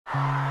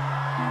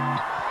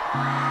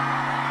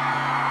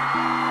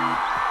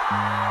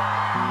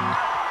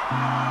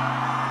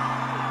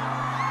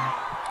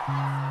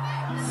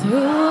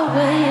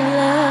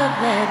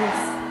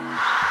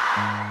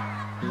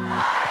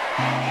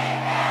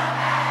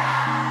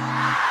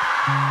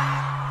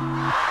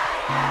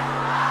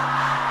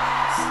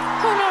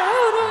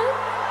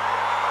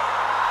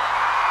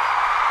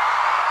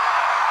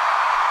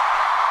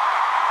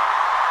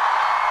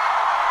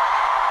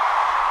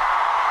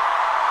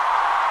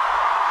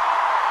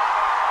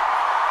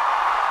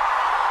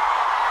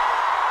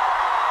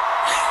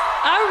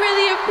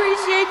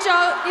appreciate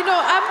y'all. You know,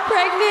 I'm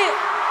pregnant.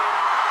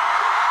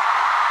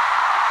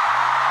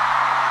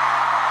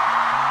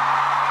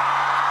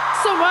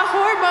 So my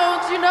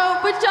hormones, you know,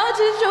 but y'all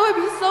just showing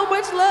me so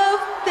much love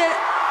that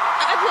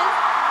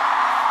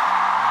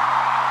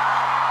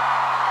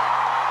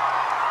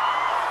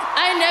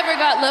I never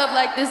got love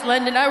like this,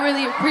 London. I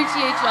really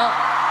appreciate y'all.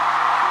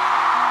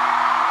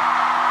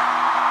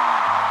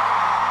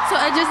 So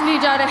I just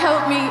need y'all to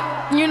help me,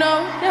 you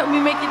know, help me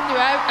make it through.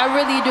 I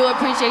really do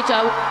appreciate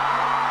y'all.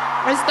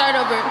 Let's start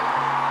over.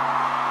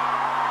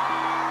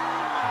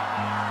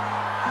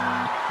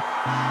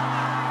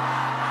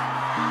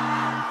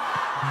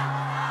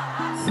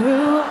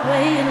 Threw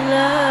away your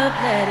love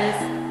letters.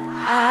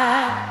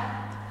 I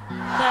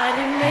thought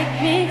it'd make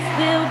me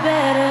feel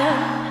better.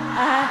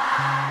 I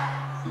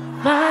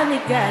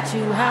finally got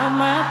you out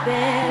my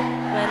bed,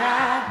 but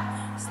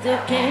I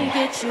still can't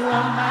get you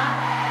on my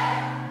head.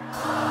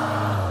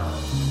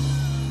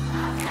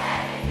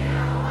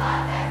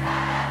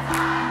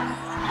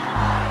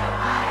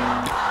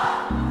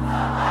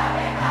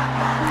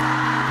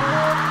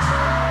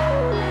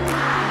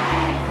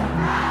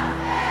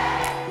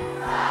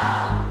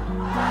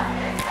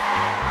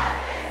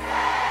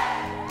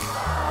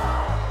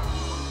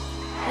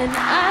 And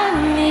I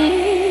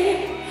need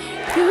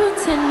you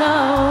to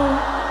know.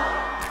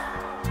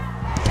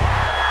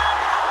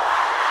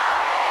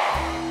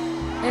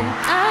 And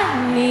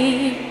I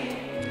need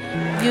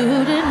you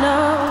to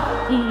know.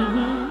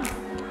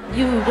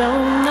 You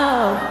don't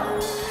know,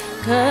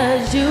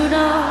 'cause you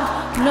don't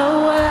know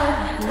what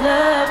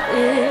love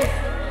is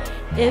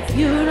if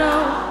you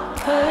don't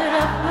put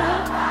up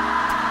with.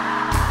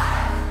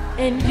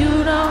 And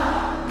you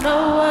don't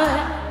know what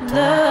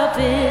love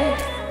is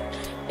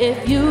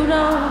if you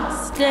don't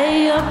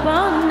stay up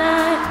all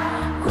night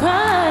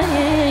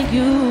crying.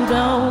 You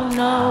don't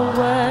know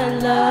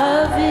what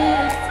love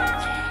is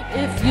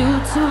if you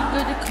too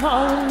good to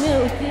call a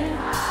million.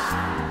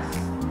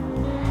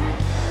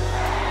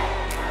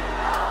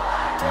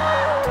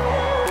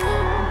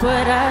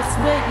 But I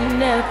swear you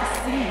never